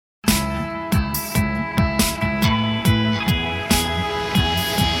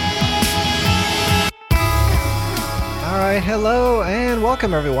Hello, and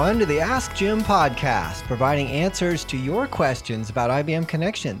welcome everyone to the Ask Jim podcast, providing answers to your questions about IBM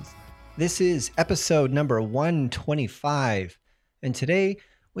Connections. This is episode number 125, and today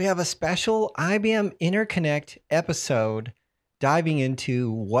we have a special IBM InterConnect episode diving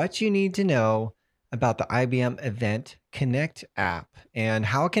into what you need to know about the IBM Event Connect app and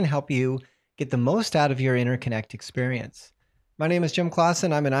how it can help you get the most out of your InterConnect experience. My name is Jim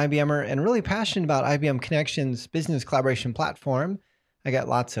Clausen. I'm an IBMer and really passionate about IBM Connections business collaboration platform. I got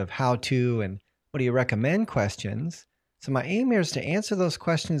lots of how-to and what do you recommend questions. So my aim here is to answer those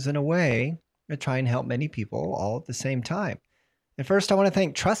questions in a way to try and help many people all at the same time. And first, I want to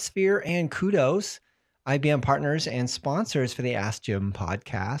thank TrustSphere and Kudos, IBM partners and sponsors for the Ask Jim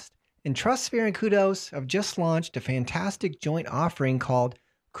podcast. And TrustSphere and Kudos have just launched a fantastic joint offering called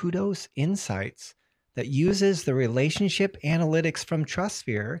Kudos Insights that uses the relationship analytics from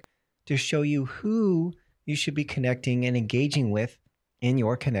TrustSphere to show you who you should be connecting and engaging with in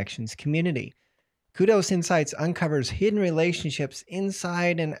your connections community. Kudos Insights uncovers hidden relationships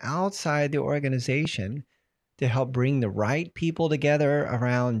inside and outside the organization to help bring the right people together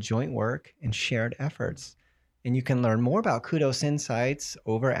around joint work and shared efforts. And you can learn more about Kudos Insights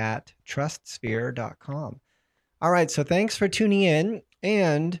over at trustsphere.com. All right, so thanks for tuning in.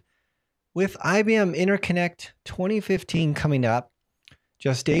 And with IBM InterConnect 2015 coming up,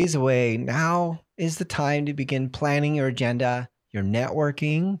 just days away, now is the time to begin planning your agenda, your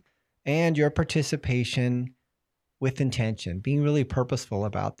networking, and your participation with intention, being really purposeful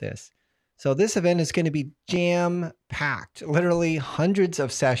about this. So this event is going to be jam-packed, literally hundreds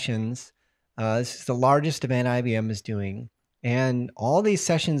of sessions. This is the largest event IBM is doing. And all these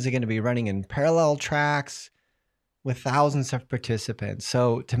sessions are going to be running in parallel tracks with thousands of participants.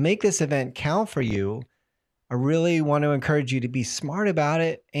 So to make this event count for you, I really want to encourage you to be smart about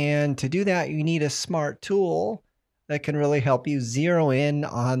it. And to do that, you need a smart tool that can really help you zero in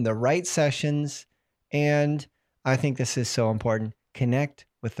on the right sessions. And I think this is so important, connect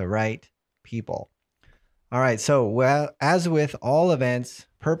with the right people. All right, so as with all events,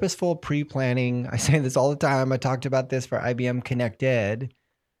 purposeful pre-planning, I say this all the time, I talked about this for IBM Connected,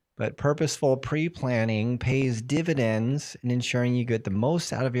 but purposeful pre-planning pays dividends in ensuring you get the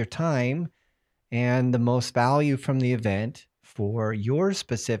most out of your time and the most value from the event for your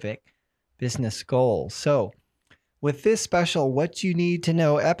specific business goals. So with this special What You Need to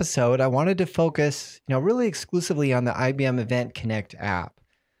Know episode, I wanted to focus, really exclusively on the IBM Event Connect app.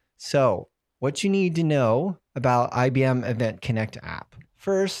 So what you need to know about IBM Event Connect app.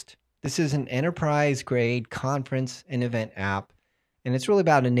 First, this is an enterprise-grade conference and event app. And it's really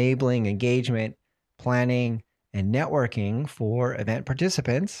about enabling engagement, planning, and networking for event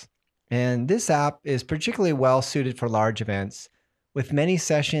participants. And this app is particularly well suited for large events with many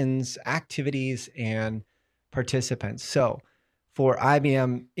sessions, activities, and participants. So for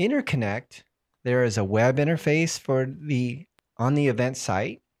IBM InterConnect, there is a web interface on the event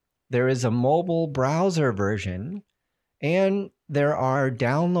site. There is a mobile browser version, and there are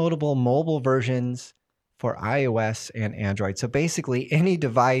downloadable mobile versions for iOS and Android. So basically any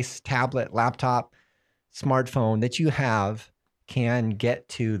device, tablet, laptop, smartphone that you have can get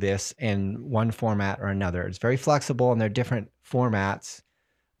to this in one format or another. It's very flexible and there are different formats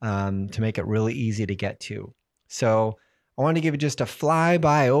to make it really easy to get to. So I want to give you just a flyby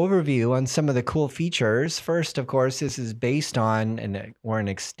overview on some of the cool features. First, of course, this is based on an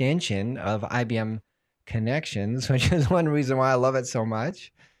extension of IBM Connections, which is one reason why I love it so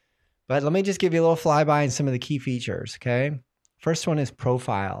much. But let me just give you a little flyby on some of the key features, okay? First one is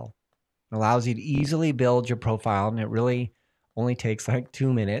profile. It allows you to easily build your profile, and it really only takes like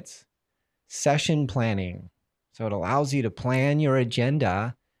 2 minutes. Session planning. So it allows you to plan your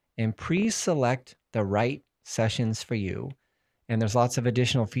agenda and pre-select the right sessions for you. And there's lots of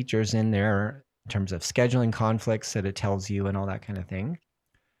additional features in there in terms of scheduling conflicts that it tells you and all that kind of thing.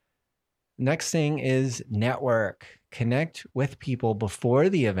 Next thing is network. Connect with people before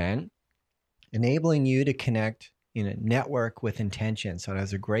the event, enabling you to connect in a network with intention. So it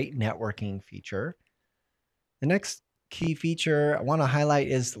has a great networking feature. The next key feature I want to highlight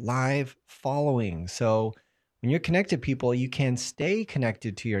is live following. So when you're connected people, you can stay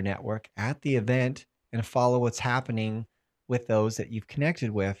connected to your network at the event and follow what's happening with those that you've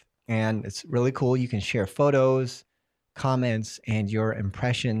connected with. And it's really cool. You can share photos, comments, and your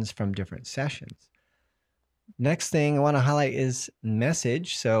impressions from different sessions. Next thing I want to highlight is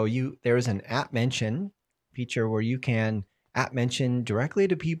message. So there is an app mention feature where you can app mention directly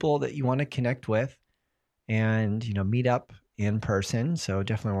to people that you want to connect with and meet up in person. So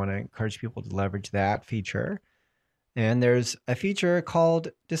definitely want to encourage people to leverage that feature. And there's a feature called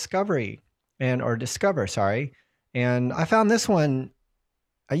Discover, And I found this one,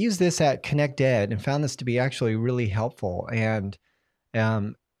 I used this at ConnectEd and found this to be actually really helpful. And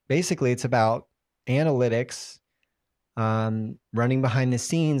um, basically, it's about analytics running behind the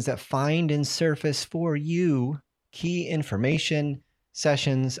scenes that find and surface for you key information,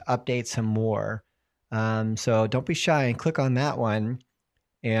 sessions, updates, and more. So don't be shy and click on that one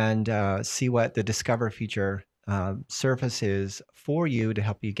and see what the Discover feature surfaces for you to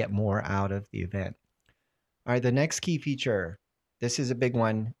help you get more out of the event. All right, the next key feature, this is a big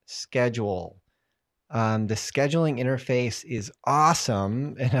one, schedule. The scheduling interface is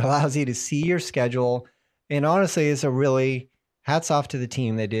awesome and it allows you to see your schedule. And honestly, it's a really hats off to the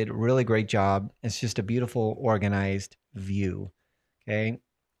team. They did a really great job. It's just a beautiful, organized view. Okay.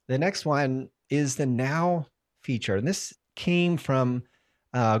 The next one is the Now feature. And this came from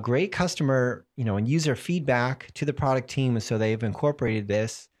great customer, and user feedback to the product team. So they've incorporated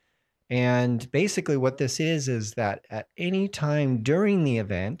this. And basically what this is that at any time during the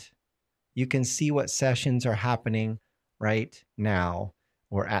event, you can see what sessions are happening right now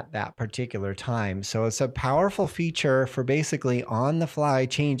or at that particular time. So it's a powerful feature for basically on the fly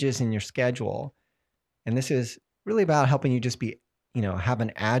changes in your schedule. And this is really about helping you just be, have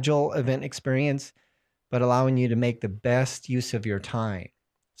an agile event experience, but allowing you to make the best use of your time.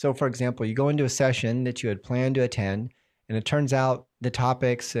 So for example, you go into a session that you had planned to attend, and it turns out the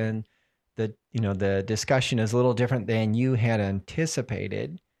topics and the discussion is a little different than you had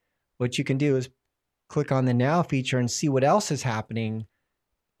anticipated. What you can do is click on the Now feature and see what else is happening,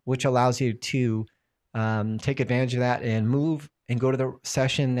 which allows you to take advantage of that and move and go to the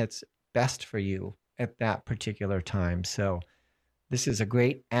session that's best for you at that particular time. So this is a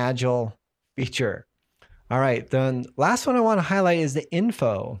great agile feature. All right, the last one I want to highlight is the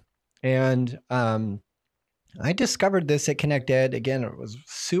info. And I discovered this at ConnectEd. Again, it was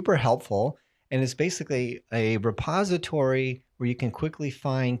super helpful. And it's basically a repository where you can quickly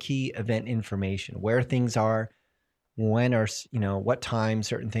find key event information, where things are, when or, what time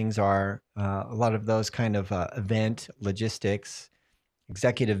certain things are, a lot of those kind of event logistics,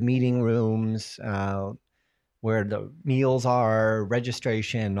 executive meeting rooms, where the meals are,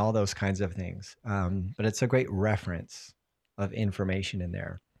 registration, all those kinds of things. But it's a great reference of information in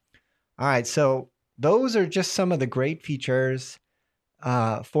there. All right, so those are just some of the great features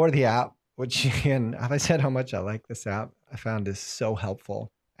for the app, which again, have I said how much I like this app? I found this so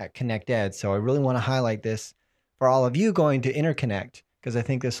helpful at ConnectEd. So I really want to highlight this for all of you going to InterConnect, because I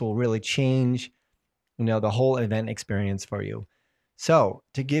think this will really change, the whole event experience for you. So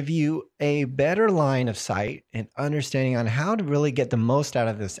to give you a better line of sight and understanding on how to really get the most out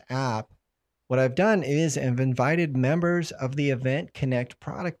of this app, what I've done is I've invited members of the Event Connect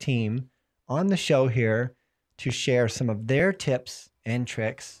product team on the show here to share some of their tips and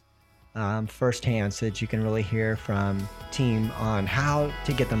tricks firsthand so that you can really hear from team on how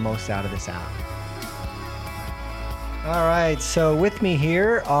to get the most out of this app. All right, so with me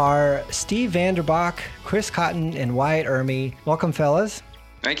here are Steve Vanderbach, Chris Cotton, and Wyatt Ermy. Welcome, fellas.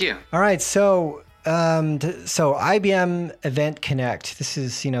 Thank you. All right, so IBM Event Connect. This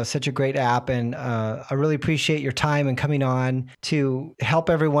is, such a great app, and I really appreciate your time and coming on to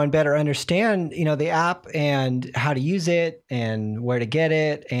help everyone better understand, the app and how to use it and where to get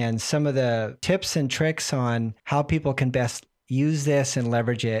it and some of the tips and tricks on how people can best use this and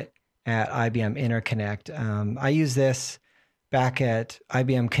leverage it at IBM InterConnect. I use this back at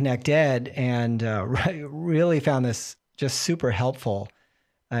IBM ConnectEd and really found this just super helpful.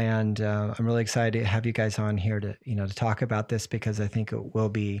 And I'm really excited to have you guys on here to, to talk about this, because I think it will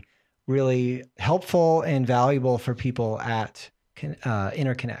be really helpful and valuable for people at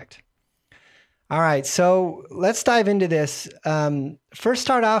InterConnect. All right, so let's dive into this. First,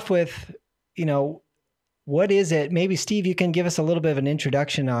 start off with, what is it? Maybe Steve, you can give us a little bit of an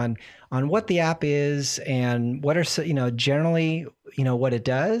introduction on what the app is and what are, generally, what it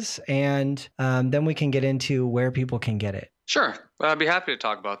does, and then we can get into where people can get it. Sure. Well, I'd be happy to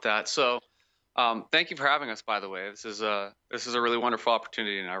talk about that. So thank you for having us, by the way. This is a really wonderful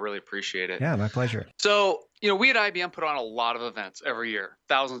opportunity, and I really appreciate it. Yeah, my pleasure. So, we at IBM put on a lot of events every year,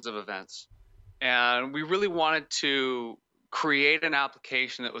 thousands of events. And we really wanted to create an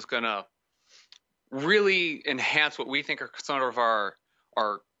application that was going to really enhance what we think are some of our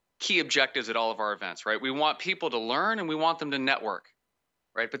key objectives at all of our events, right? We want people to learn and we want them to network,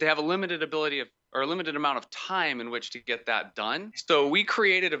 right? But they have a limited amount of time in which to get that done. So we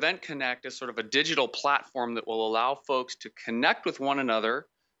created Event Connect as sort of a digital platform that will allow folks to connect with one another,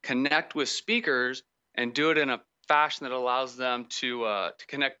 connect with speakers, and do it in a fashion that allows them to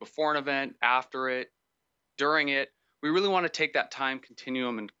connect before an event, after it, during it. We really want to take that time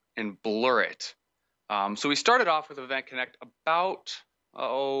continuum and blur it. So we started off with InterConnect about a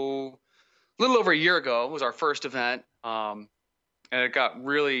little over a year ago. Was our first event, and it got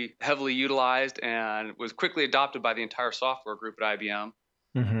really heavily utilized and was quickly adopted by the entire software group at IBM.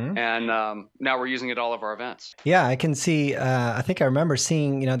 Mm-hmm. And now we're using it all of our events. Yeah, I can see. I think I remember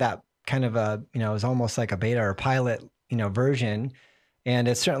seeing, that kind of it was almost like a beta or pilot, version. And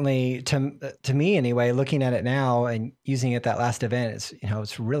it's certainly to me anyway, looking at it now and using it that last event,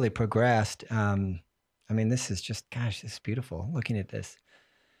 it's really progressed. This is just, gosh, this is beautiful looking at this.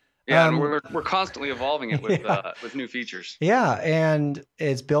 Yeah, and we're constantly evolving it with with new features. Yeah, and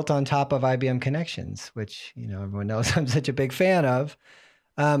it's built on top of IBM Connections, which everyone knows I'm such a big fan of.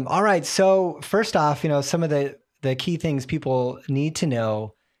 All right, so first off, some of the key things people need to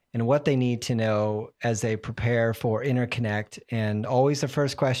know and what they need to know as they prepare for InterConnect. And always the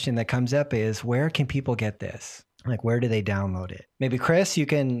first question that comes up is, where can people get this? Like, where do they download it? Maybe Chris, you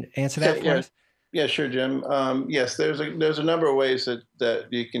can answer that for us. Yeah, sure, Jim. Yes, there's a number of ways that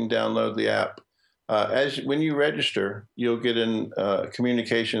you can download the app. When you register, you'll get an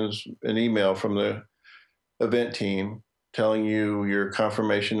email from the event team telling you your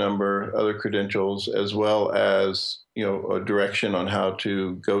confirmation number, other credentials, as well as a direction on how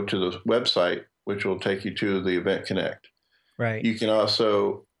to go to the website, which will take you to the InterConnect. Right. You can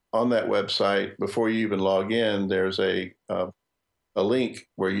also, on that website, before you even log in, there's a link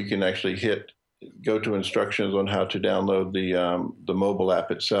where you can actually go to instructions on how to download the mobile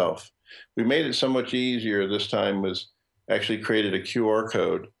app itself. We made it so much easier this time, was actually created a QR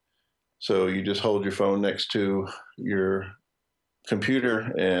code. So you just hold your phone next to your computer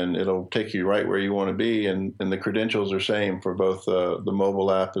and it'll take you right where you want to be. And the credentials are same for both the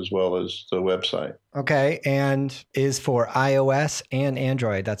mobile app as well as the website. Okay. And is for iOS and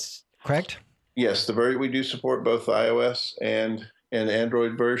Android. That's correct? Yes. We do support both the iOS and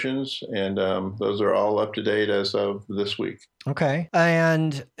Android versions. And those are all up to date as of this week. Okay.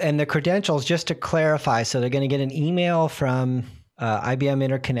 And the credentials, just to clarify, so they're going to get an email from IBM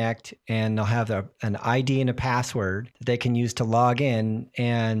InterConnect, and they'll have an ID and a password that they can use to log in.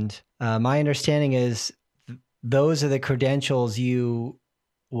 And my understanding is those are the credentials you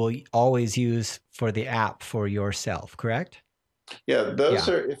will always use for the app for yourself, correct? Yeah, those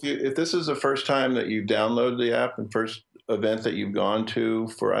are, if this is the first time that you download the app and first event that you've gone to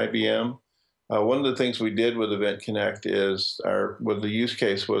for IBM, one of the things we did with InterConnect is the use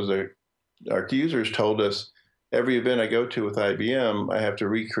case was that our users told us, every event I go to with IBM, I have to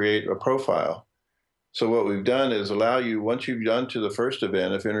recreate a profile. So what we've done is allow you, once you've done to the first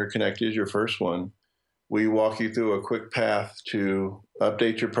event, if InterConnect is your first one, we walk you through a quick path to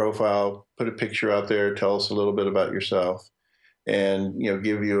update your profile, put a picture out there, tell us a little bit about yourself, and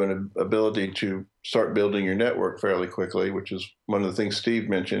give you an ability to start building your network fairly quickly, which is one of the things Steve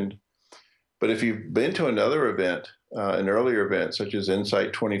mentioned. But if you've been to another event, an earlier event, such as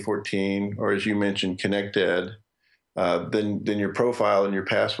Insight 2014, or as you mentioned, ConnectEd, then your profile and your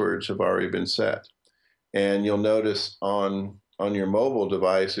passwords have already been set. And you'll notice on your mobile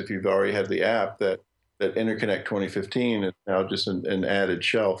device, if you've already had the app, that InterConnect 2015 is now just an added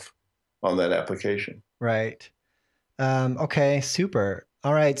shelf on that application. Right. Okay, super.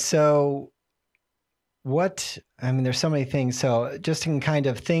 All right. So there's so many things. So just in kind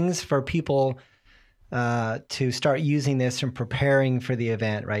of things for people to start using this and preparing for the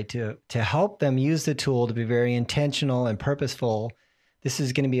event, right? To help them use the tool to be very intentional and purposeful. This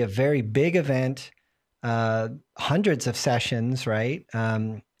is going to be a very big event, hundreds of sessions, right?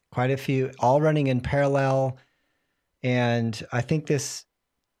 Quite a few, all running in parallel. And I think this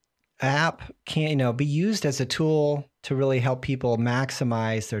app can, be used as a tool to really help people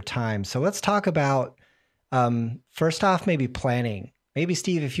maximize their time. So let's talk about, first off, maybe planning. Maybe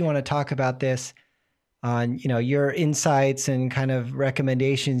Steve, if you want to talk about this on, your insights and kind of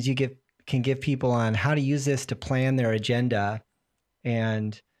recommendations you can give people on how to use this to plan their agenda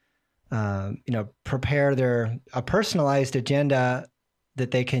and, prepare a personalized agenda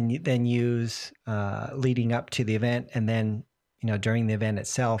that they can then use leading up to the event, and then during the event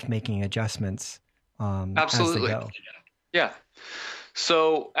itself, making adjustments Absolutely. as they go. Yeah.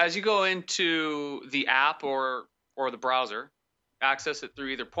 So as you go into the app or the browser, access it through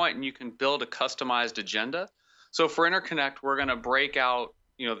either point, and you can build a customized agenda. So for InterConnect, we're going to break out,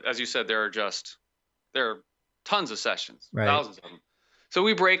 as you said, there are tons of sessions, right. Thousands of them. So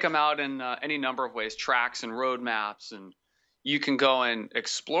we break them out in any number of ways, tracks and roadmaps, and you can go and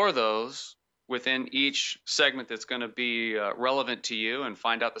explore those within each segment that's going to be relevant to you, and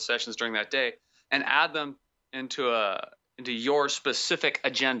find out the sessions during that day and add them into your specific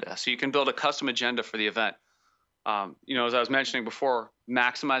agenda. So you can build a custom agenda for the event. As I was mentioning before,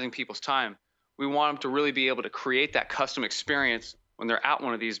 maximizing people's time. We want them to really be able to create that custom experience when they're at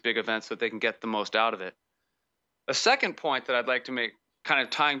one of these big events so that they can get the most out of it. A second point that I'd like to make, kind of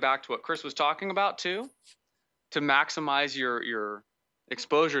tying back to what Chris was talking about too, to maximize your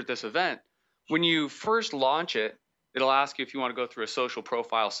exposure at this event, when you first launch it, it'll ask you if you want to go through a social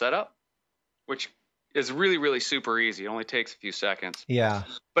profile setup, which is really, really super easy. It only takes a few seconds. Yeah.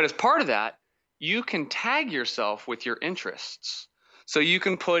 But as part of that, you can tag yourself with your interests. So you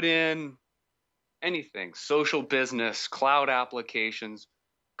can put in anything, social business, cloud applications,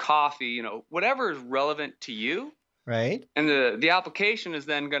 coffee, whatever is relevant to you. Right. And the application is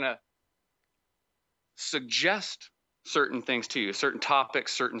then going to suggest certain things to you, certain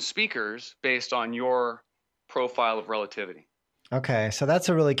topics, certain speakers based on your profile of relativity. Okay, so that's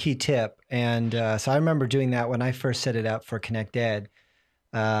a really key tip. And so I remember doing that when I first set it up for Connect Ed.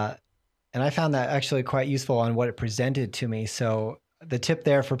 And I found that actually quite useful on what it presented to me. So the tip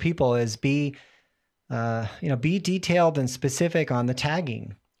there for people is be detailed and specific on the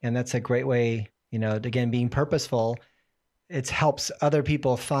tagging. And that's a great way, again, being purposeful. It helps other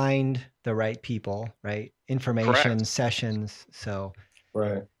people find the right people, right? Information, Correct. sessions. So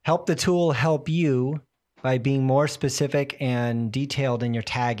right. Help the tool help you by being more specific and detailed in your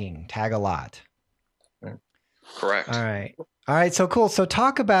tagging. Tag a lot. Right. Correct. All right. So cool. So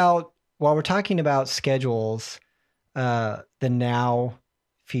while we're talking about schedules, the now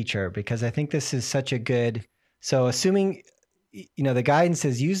feature, because I think this is such a good, so assuming, the guidance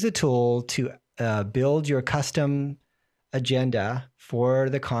is use the tool to build your custom agenda for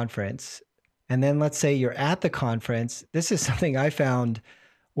the conference. And then let's say you're at the conference. This is something I found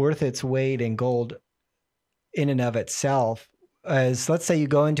worth its weight in gold in and of itself. As let's say you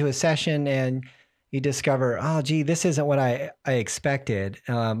go into a session and you discover, oh, gee, this isn't what I expected.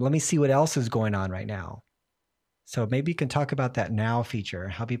 Let me see what else is going on right now. So maybe you can talk about that now feature,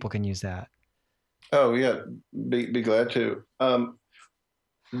 how people can use that. Oh yeah, be glad to.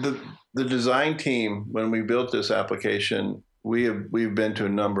 The design team, when we built this application, we've been to a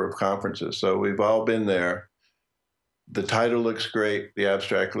number of conferences, so we've all been there. The title looks great, the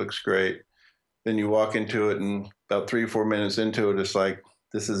abstract looks great. Then you walk into it, and about 3 or 4 minutes into it, it's like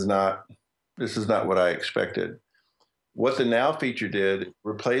this is not what I expected. What the now feature did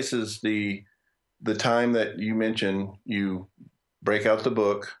replaces the time that you mentioned. You break out the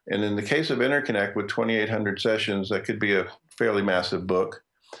book, and in the case of InterConnect with 2,800 sessions, that could be a fairly massive book.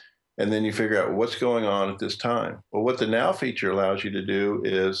 And then you figure out what's going on at this time. Well, what the now feature allows you to do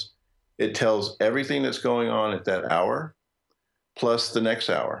is it tells everything that's going on at that hour, plus the next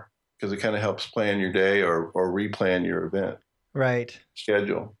hour, because it kind of helps plan your day or replan your event. Right.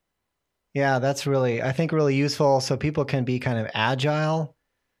 Schedule. Yeah, that's I think really useful. So people can be kind of agile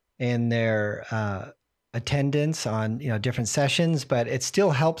in their attendance on, different sessions, but it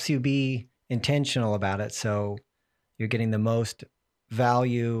still helps you be intentional about it. So you're getting the most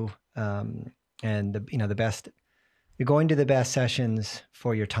value and the best, you're going to the best sessions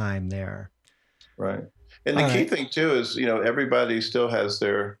for your time there. Right. And the key thing too is, everybody still has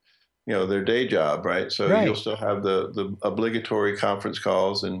their day job, right? So you'll still have the obligatory conference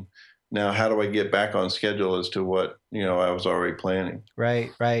calls, and now how do I get back on schedule as to what, I was already planning. Right.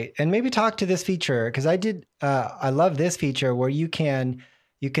 And maybe talk to this feature, because I love this feature where you can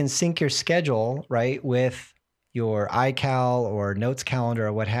sync your schedule, right, with your iCal or Notes calendar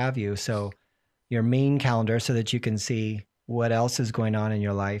or what have you. So your main calendar, so that you can see what else is going on in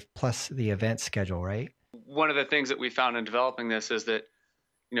your life, plus the event schedule, right? One of the things that we found in developing this is that,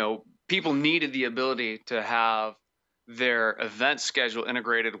 people needed the ability to have their event schedule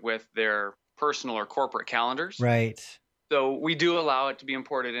integrated with their personal or corporate calendars. Right. So we do allow it to be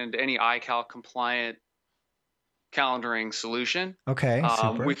imported into any iCal compliant calendaring solution. Okay,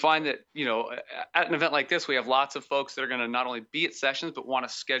 super. We find that, at an event like this, we have lots of folks that are going to not only be at sessions, but want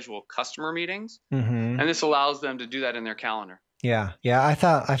to schedule customer meetings. Mm-hmm. And this allows them to do that in their calendar. Yeah. I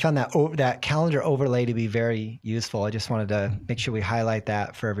found that calendar overlay to be very useful. I just wanted to make sure we highlight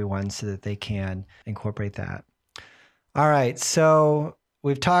that for everyone so that they can incorporate that. All right. So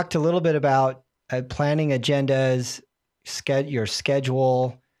we've talked a little bit about planning agendas, your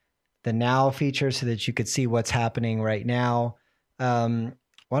schedule, the now feature so that you could see what's happening right now. Why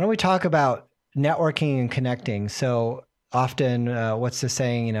don't we talk about networking and connecting? So often, what's the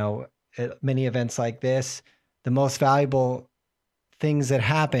saying, at many events like this, the most valuable things that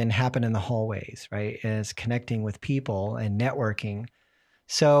happen in the hallways, right? And it's connecting with people and networking.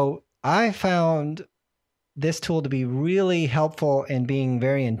 So I found this tool to be really helpful in being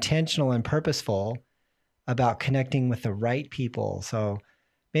very intentional and purposeful about connecting with the right people. So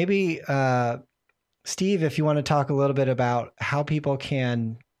maybe, Steve, if you want to talk a little bit about how people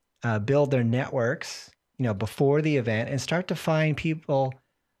can build their networks, before the event and start to find people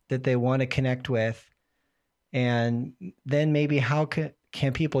that they want to connect with. And then maybe how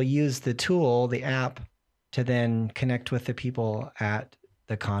can people use the tool, the app, to then connect with the people at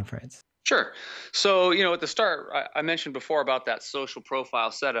the conference? Sure. So, at the start, I mentioned before about that social profile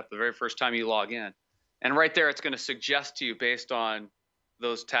setup the very first time you log in. And right there, it's going to suggest to you, based on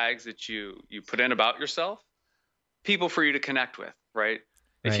those tags that you put in about yourself, people for you to connect with, right?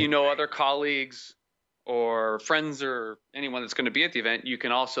 If you know other colleagues or friends or anyone that's going to be at the event, you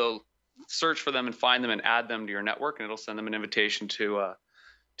can also search for them and find them and add them to your network, and it'll send them an invitation to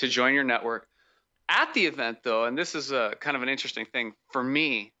join your network. At the event, though, and this is a kind of an interesting thing for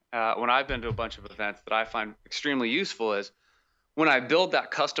me, when I've been to a bunch of events that I find extremely useful, is when I build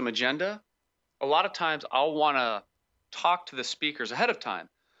that custom agenda, a lot of times I'll want to talk to the speakers ahead of time,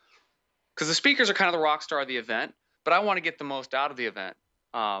 because the speakers are kind of the rock star of the event, but I want to get the most out of the event.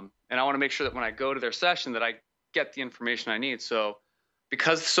 And I want to make sure that when I go to their session that I get the information I need. So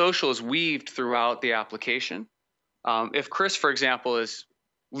because social is weaved throughout the application, if Chris, for example, is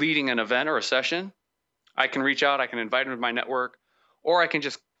leading an event or a session, I can reach out, I can invite him to my network, or I can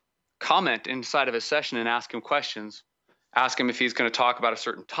just comment inside of his session and ask him questions, ask him if he's going to talk about a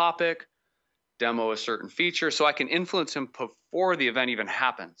certain topic, demo a certain feature, so I can influence him before the event even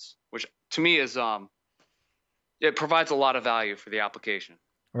happens, which to me is, it provides a lot of value for the application.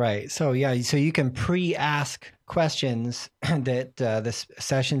 Right. So so you can pre-ask questions that the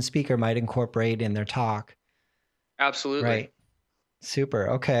session speaker might incorporate in their talk. Absolutely. Right.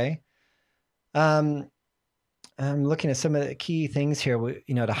 Super. Okay. I'm looking at some of the key things here,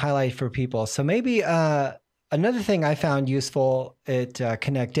 to highlight for people. So maybe another thing I found useful at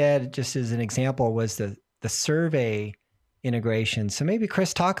ConnectEd, just as an example, was the survey integration. So maybe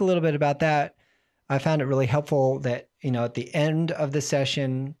Chris, talk a little bit about that. I found it really helpful that, at the end of the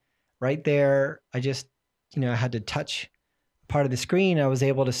session, right there, I just, had to touch part of the screen. I was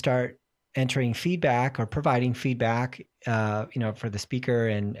able to start entering feedback or providing feedback, for the speaker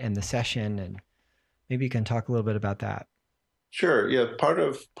and the session. And maybe you can talk a little bit about that. Sure. Yeah. Part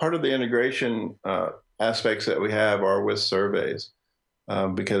of the integration aspects that we have are with surveys,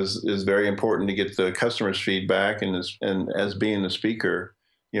 because it's very important to get the customer's feedback, and as being the speaker,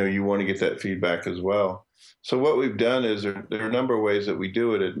 you want to get that feedback as well. So what we've done is there are a number of ways that we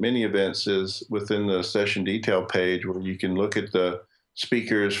do it at many events is within the session detail page, where you can look at the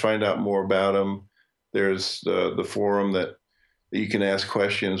speakers, find out more about them. There's the forum that you can ask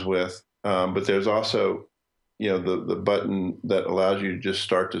questions with, but there's also the button that allows you to just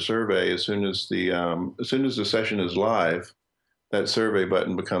start the survey. As soon as the session is live, that survey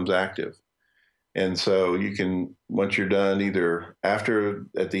button becomes active. And so you can, once you're done, either at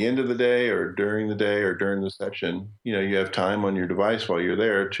the end of the day or during the session, you have time on your device while you're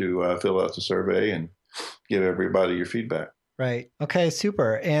there to fill out the survey and give everybody your feedback. Right. Okay,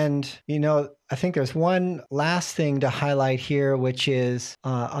 super. And, I think there's one last thing to highlight here, which is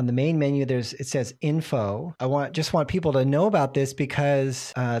on the main menu, it says info. I just want people to know about this,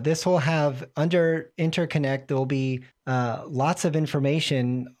 because this will have, under InterConnect, there'll be lots of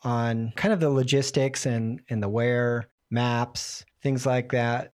information on kind of the logistics and the where, maps, things like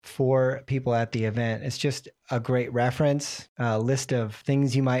that for people at the event. It's just a great reference, list of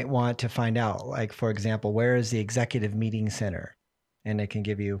things you might want to find out. Like, for example, where is the executive meeting center? And it can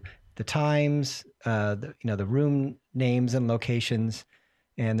give you the times, the room names and locations,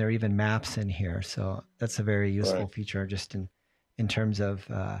 and there are even maps in here. So that's a very useful feature, just in terms of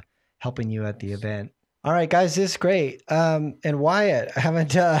helping you at the event. All right, guys, this is great. And Wyatt, I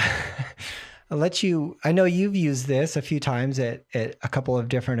haven't I know you've used this a few times at a couple of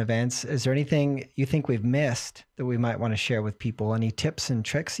different events. Is there anything you think we've missed that we might want to share with people? Any tips and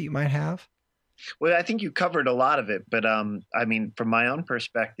tricks that you might have? Well, I think you covered a lot of it, but from my own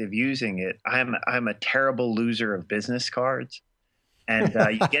perspective, using it, I'm a terrible loser of business cards, and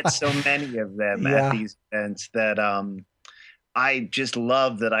you get so many of them at these events that I just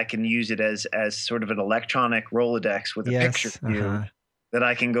love that I can use it as sort of an electronic Rolodex with a picture view. That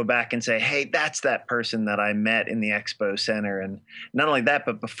I can go back and say, hey, that's that person that I met in the expo center. And not only that,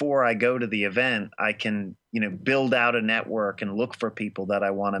 but before I go to the event, I can, build out a network and look for people that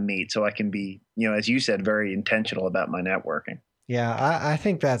I want to meet. So I can be, as you said, very intentional about my networking. Yeah, I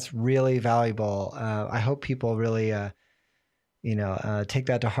think that's really valuable. I hope people really, take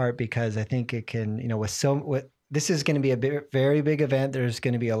that to heart, because I think it can, this is going to be a very big event. There's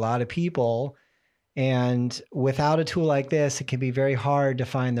going to be a lot of people. And without a tool like this, it can be very hard to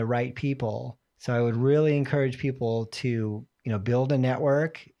find the right people. So I would really encourage people to, build a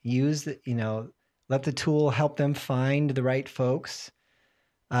network, let the tool help them find the right folks.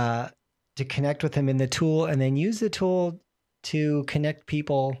 to connect with them in the tool, and then use the tool to connect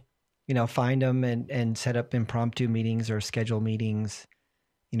people, find them and set up impromptu meetings or schedule meetings,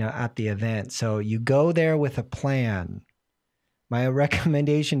 at the event. So you go there with a plan. My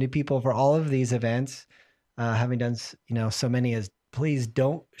recommendation to people for all of these events, having done, so many, is please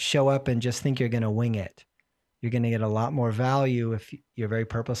don't show up and just think you're going to wing it. You're going to get a lot more value if you're very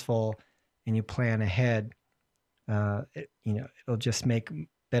purposeful and you plan ahead. It'll just make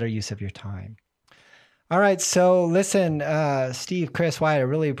better use of your time. All right. So listen, Steve, Chris, Wyatt, I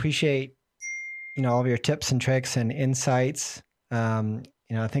really appreciate, all of your tips and tricks and insights. I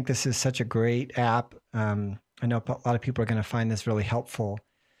think this is such a great app. I know a lot of people are going to find this really helpful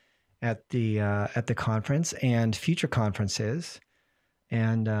at the conference and future conferences.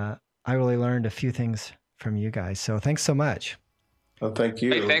 And I really learned a few things from you guys. So thanks so much. Well, thank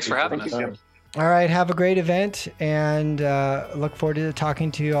you. Hey, thanks for having us. All right. Have a great event, and look forward to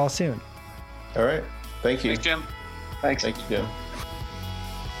talking to you all soon. All right. Thank you. Thanks, Jim. Thanks. Thank you, Jim.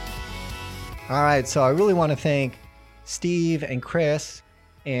 All right. So I really want to thank Steve and Chris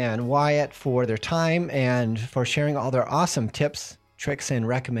and Wyatt for their time and for sharing all their awesome tips, tricks, and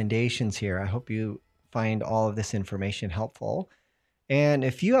recommendations here. I hope you find all of this information helpful. And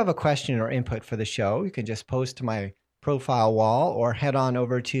if you have a question or input for the show, you can just post to my profile wall or head on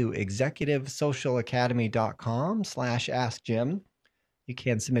over to executivesocialacademy.com/askjim. You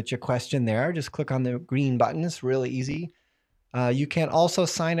can submit your question there. Just click on the green button. It's really easy. You can also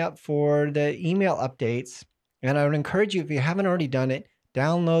sign up for the email updates. And I would encourage you, if you haven't already done it,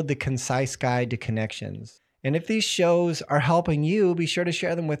 download the Concise Guide to Connections. And if these shows are helping you, be sure to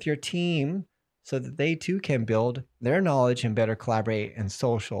share them with your team so that they too can build their knowledge and better collaborate and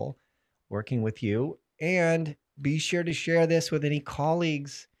social working with you. And be sure to share this with any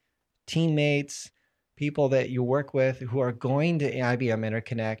colleagues, teammates, people that you work with who are going to IBM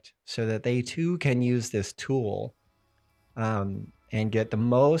InterConnect so that they too can use this tool and get the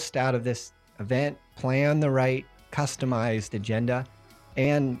most out of this event, plan the right customized agenda,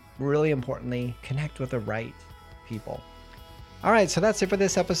 and really importantly, connect with the right people. All right, so that's it for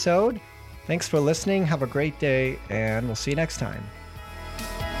this episode. Thanks for listening. Have a great day, and we'll see you next time.